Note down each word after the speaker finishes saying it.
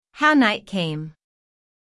How night came.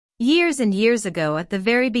 Years and years ago, at the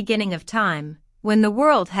very beginning of time, when the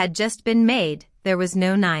world had just been made, there was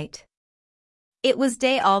no night. It was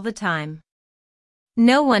day all the time.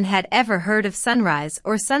 No one had ever heard of sunrise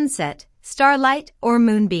or sunset, starlight or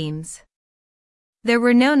moonbeams. There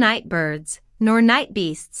were no night birds, nor night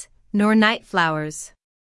beasts, nor night flowers.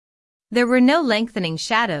 There were no lengthening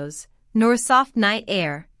shadows, nor soft night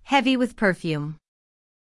air, heavy with perfume.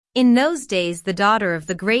 In those days the daughter of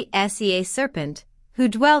the great Sea Serpent, who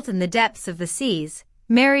dwelt in the depths of the seas,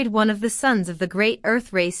 married one of the sons of the great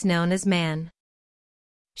earth race known as man.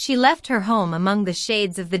 She left her home among the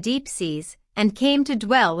shades of the deep seas, and came to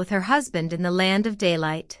dwell with her husband in the land of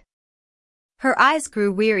daylight. Her eyes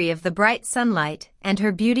grew weary of the bright sunlight, and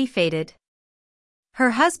her beauty faded.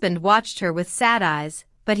 Her husband watched her with sad eyes,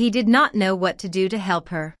 but he did not know what to do to help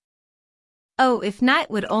her. Oh, if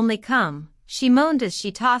night would only come, she moaned as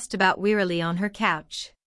she tossed about wearily on her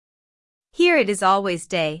couch. Here it is always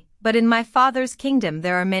day, but in my Father's kingdom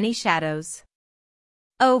there are many shadows.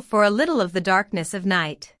 Oh, for a little of the darkness of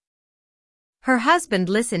night. Her husband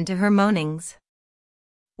listened to her moanings.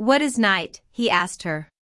 What is night? He asked her.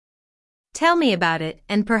 Tell me about it,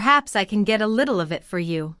 and perhaps I can get a little of it for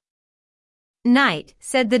you. Night,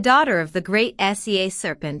 said the daughter of the great Sea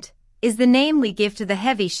Serpent, is the name we give to the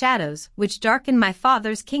heavy shadows which darken my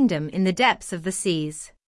Father's kingdom in the depths of the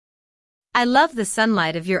seas. I love the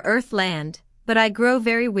sunlight of your earth land, but I grow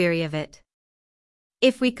very weary of it.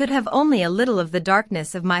 If we could have only a little of the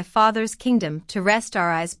darkness of my Father's kingdom to rest our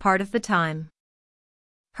eyes part of the time.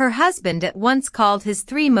 Her husband at once called his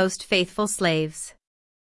 3 most faithful slaves.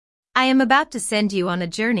 I am about to send you on a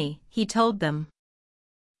journey, he told them.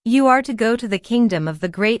 You are to go to the kingdom of the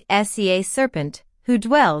great Sea Serpent, who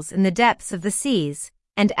dwells in the depths of the seas,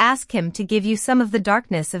 and ask him to give you some of the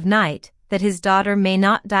darkness of night, that his daughter may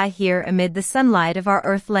not die here amid the sunlight of our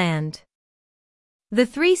earth land. The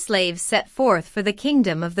 3 slaves set forth for the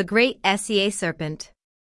kingdom of the great Sea Serpent.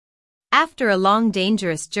 After a long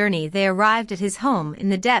dangerous journey they arrived at his home in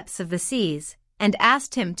the depths of the seas, and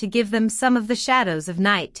asked him to give them some of the shadows of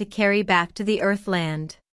night to carry back to the earth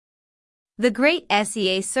land. The great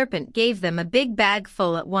Sea Serpent gave them a big bag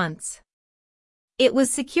full at once. It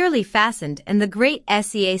was securely fastened, and the great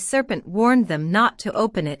Sea Serpent warned them not to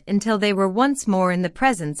open it until they were once more in the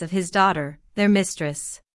presence of his daughter, their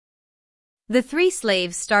mistress. The 3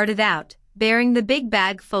 slaves started out, bearing the big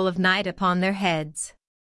bag full of night upon their heads.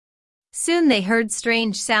 Soon they heard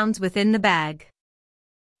strange sounds within the bag.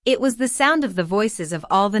 It was the sound of the voices of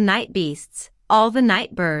all the night beasts, all the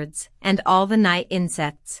night birds, and all the night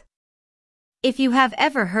insects. If you have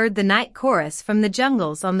ever heard the night chorus from the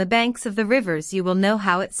jungles on the banks of the rivers, you will know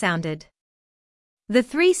how it sounded. The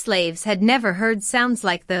 3 slaves had never heard sounds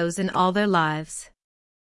like those in all their lives.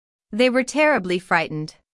 They were terribly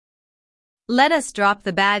frightened. Let us drop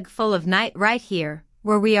the bag full of night right here,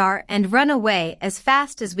 where we are, and run away as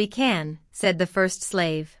fast as we can, said the first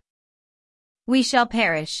slave. We shall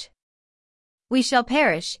perish. We shall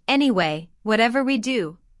perish anyway, whatever we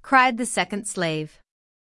do, cried the second slave.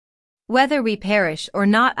 Whether we perish or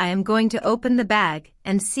not, I am going to open the bag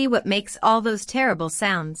and see what makes all those terrible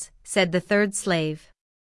sounds, said the third slave.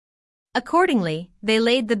 Accordingly, they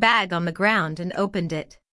laid the bag on the ground and opened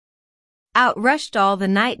it. Out rushed all the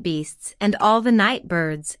night beasts and all the night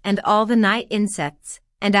birds and all the night insects,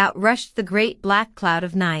 and out rushed the great black cloud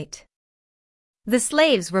of night. The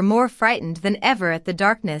slaves were more frightened than ever at the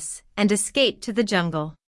darkness, and escaped to the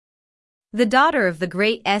jungle. The daughter of the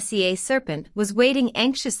great Sea Serpent was waiting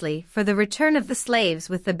anxiously for the return of the slaves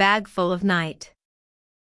with the bag full of night.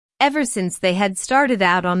 Ever since they had started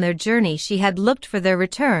out on their journey she had looked for their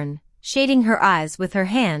return, shading her eyes with her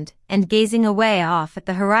hand and gazing away off at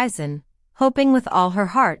the horizon, hoping with all her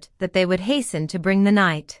heart that they would hasten to bring the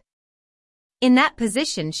night. In that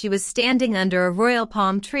position she was standing under a royal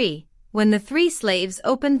palm tree, when the 3 slaves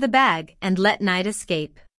opened the bag and let night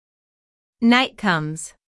escape. Night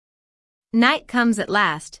comes. Night comes at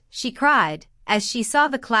last, she cried, as she saw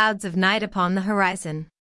the clouds of night upon the horizon.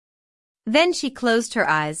 Then she closed her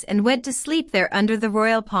eyes and went to sleep there under the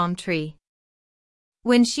royal palm tree.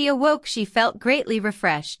 When she awoke she felt greatly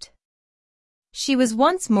refreshed. She was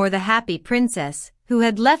once more the happy princess who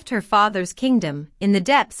had left her father's kingdom in the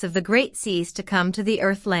depths of the great seas to come to the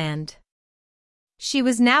earth land. She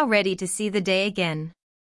was now ready to see the day again.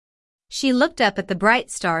 She looked up at the bright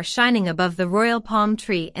star shining above the royal palm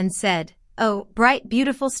tree and said, "Oh, bright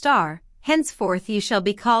beautiful star, henceforth you shall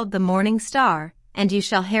be called the morning star, and you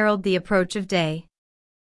shall herald the approach of day.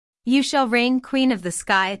 You shall reign queen of the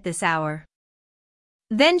sky at this hour."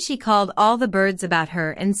 Then she called all the birds about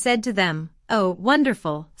her and said to them, "Oh,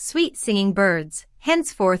 wonderful, sweet singing birds,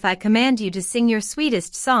 Henceforth I command you to sing your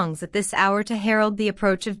sweetest songs at this hour to herald the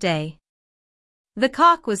approach of day." The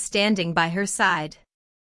cock was standing by her side.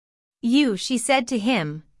 "You," she said to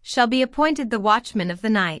him, "shall be appointed the watchman of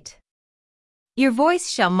the night. Your voice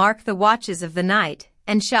shall mark the watches of the night,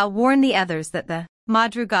 and shall warn the others that the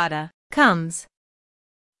madrugada comes."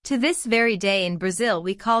 To this very day in Brazil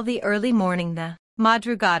we call the early morning the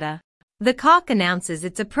madrugada. The cock announces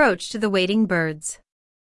its approach to the waiting birds.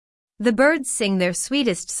 The birds sing their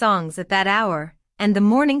sweetest songs at that hour, and the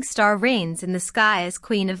morning star reigns in the sky as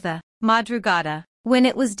queen of the madrugada. When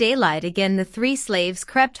it was daylight again, the three slaves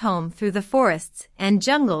crept home through the forests and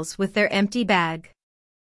jungles with their empty bag.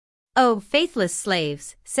 "Oh, faithless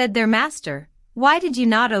slaves," said their master, "why did you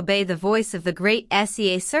not obey the voice of the great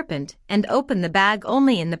Sea serpent and open the bag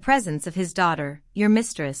only in the presence of his daughter, your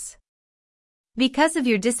mistress? Because of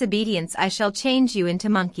your disobedience I shall change you into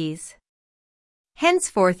monkeys.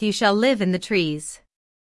 Henceforth you shall live in the trees.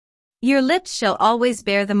 Your lips shall always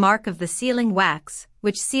bear the mark of the sealing wax,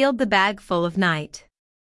 which sealed the bag full of night."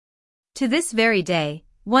 To this very day,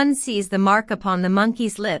 one sees the mark upon the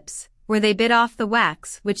monkey's lips, where they bit off the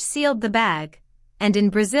wax which sealed the bag, and in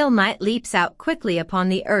Brazil night leaps out quickly upon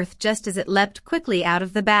the earth just as it leapt quickly out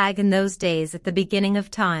of the bag in those days at the beginning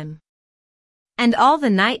of time. And all the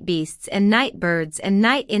night beasts and night birds and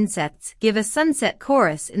night insects give a sunset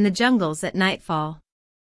chorus in the jungles at nightfall.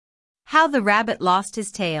 How the rabbit lost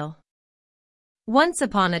his tail. Once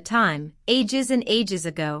upon a time, ages and ages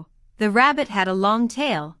ago, the rabbit had a long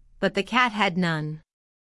tail, but the cat had none.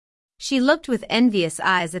 She looked with envious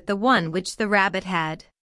eyes at the one which the rabbit had.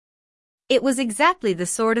 It was exactly the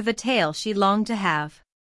sort of a tail she longed to have.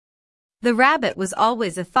 The rabbit was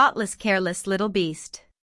always a thoughtless, careless little beast.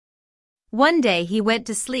 One day he went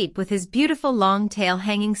to sleep with his beautiful long tail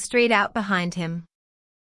hanging straight out behind him.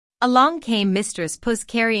 Along came Mistress Puss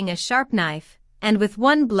carrying a sharp knife, and with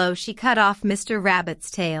one blow she cut off Mr. Rabbit's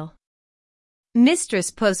tail. Mistress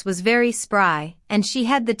Puss was very spry, and she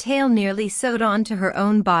had the tail nearly sewed on to her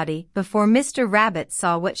own body before Mr. Rabbit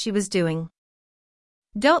saw what she was doing.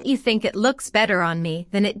 "Don't you think it looks better on me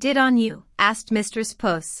than it did on you?" asked Mistress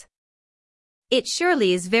Puss. "It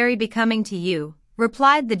surely is very becoming to you,"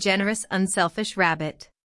 replied the generous, unselfish rabbit.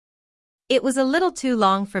 "It was a little too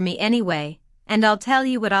long for me anyway, and I'll tell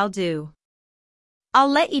you what I'll do. I'll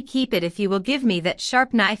let you keep it if you will give me that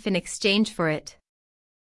sharp knife in exchange for it."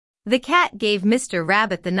 The cat gave Mr.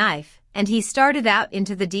 Rabbit the knife, and he started out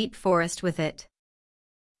into the deep forest with it.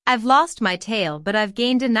 "I've lost my tail, but I've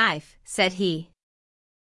gained a knife," said he.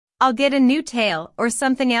 "I'll get a new tail or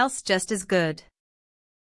something else just as good."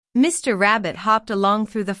 Mr. Rabbit hopped along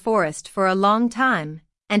through the forest for a long time,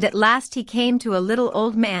 and at last he came to a little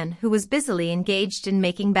old man who was busily engaged in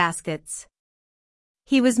making baskets.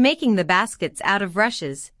 He was making the baskets out of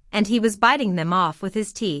rushes, and he was biting them off with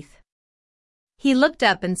his teeth. He looked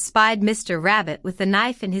up and spied Mr. Rabbit with the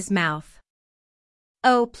knife in his mouth.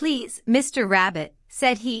 "Oh, please, Mr. Rabbit,"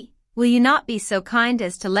 said he, "will you not be so kind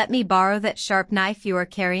as to let me borrow that sharp knife you are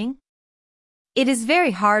carrying? It is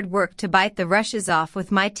very hard work to bite the rushes off with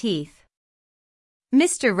my teeth."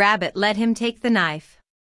 Mr. Rabbit let him take the knife.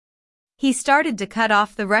 He started to cut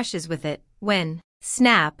off the rushes with it, when,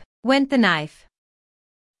 snap, went the knife.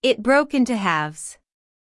 It broke into halves.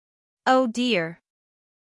 "Oh dear!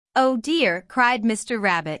 Oh dear!" cried Mr.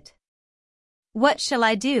 Rabbit. "What shall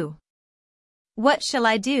I do? What shall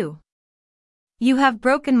I do? You have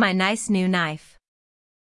broken my nice new knife."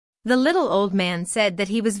 The little old man said that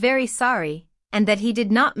he was very sorry, and that he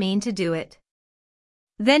did not mean to do it.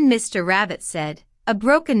 Then Mr. Rabbit said, "A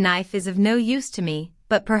broken knife is of no use to me,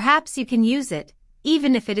 but perhaps you can use it,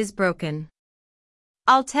 even if it is broken.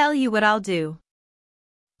 I'll tell you what I'll do.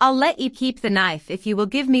 I'll let you keep the knife if you will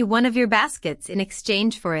give me one of your baskets in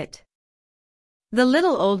exchange for it." The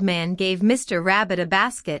little old man gave Mr. Rabbit a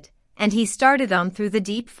basket, and he started on through the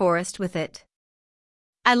deep forest with it.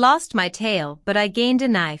 "I lost my tail, but I gained a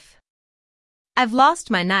knife. I've lost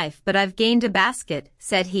my knife, but I've gained a basket,"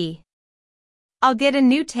 said he. "I'll get a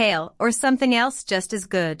new tail or something else just as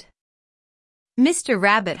good." Mr.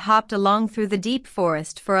 Rabbit hopped along through the deep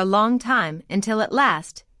forest for a long time until at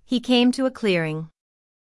last he came to a clearing.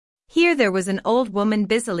 Here there was an old woman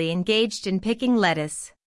busily engaged in picking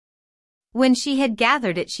lettuce. When she had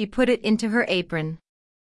gathered it, she put it into her apron.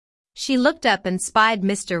 She looked up and spied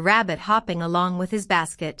Mr. Rabbit hopping along with his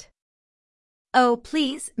basket. "Oh,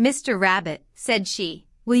 please, Mr. Rabbit," said she,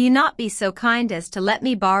 "will you not be so kind as to let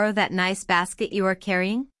me borrow that nice basket you are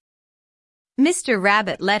carrying?" Mr.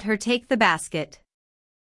 Rabbit let her take the basket.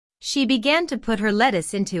 She began to put her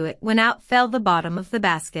lettuce into it when out fell the bottom of the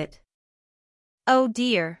basket. "Oh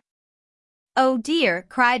dear! Oh dear!"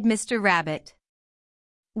 cried Mr. Rabbit.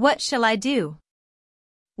 What shall I do?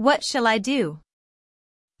 What shall I do?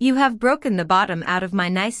 You have broken the bottom out of my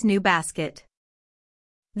nice new basket.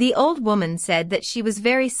 The old woman said that she was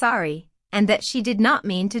very sorry, and that she did not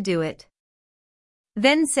mean to do it.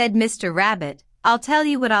 Then said Mr. Rabbit, I'll tell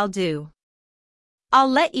you what I'll do. I'll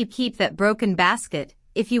let you keep that broken basket,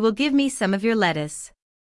 if you will give me some of your lettuce.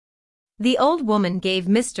 The old woman gave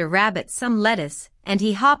Mr. Rabbit some lettuce, and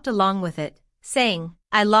he hopped along with it, saying,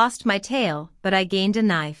 I lost my tail, but I gained a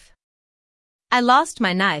knife. I lost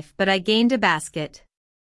my knife, but I gained a basket.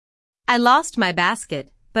 I lost my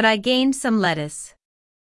basket, but I gained some lettuce.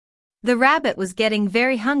 The rabbit was getting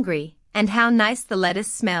very hungry, and how nice the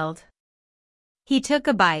lettuce smelled. He took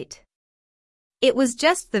a bite. It was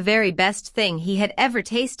just the very best thing he had ever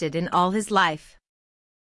tasted in all his life.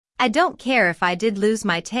 I don't care if I did lose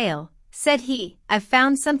my tail, said he, I've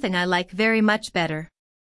found something I like very much better.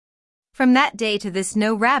 From that day to this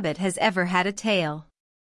no rabbit has ever had a tail.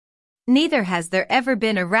 Neither has there ever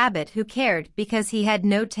been a rabbit who cared because he had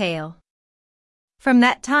no tail. From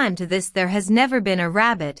that time to this there has never been a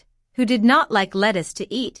rabbit who did not like lettuce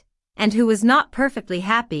to eat, and who was not perfectly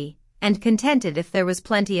happy and contented if there was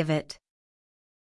plenty of it.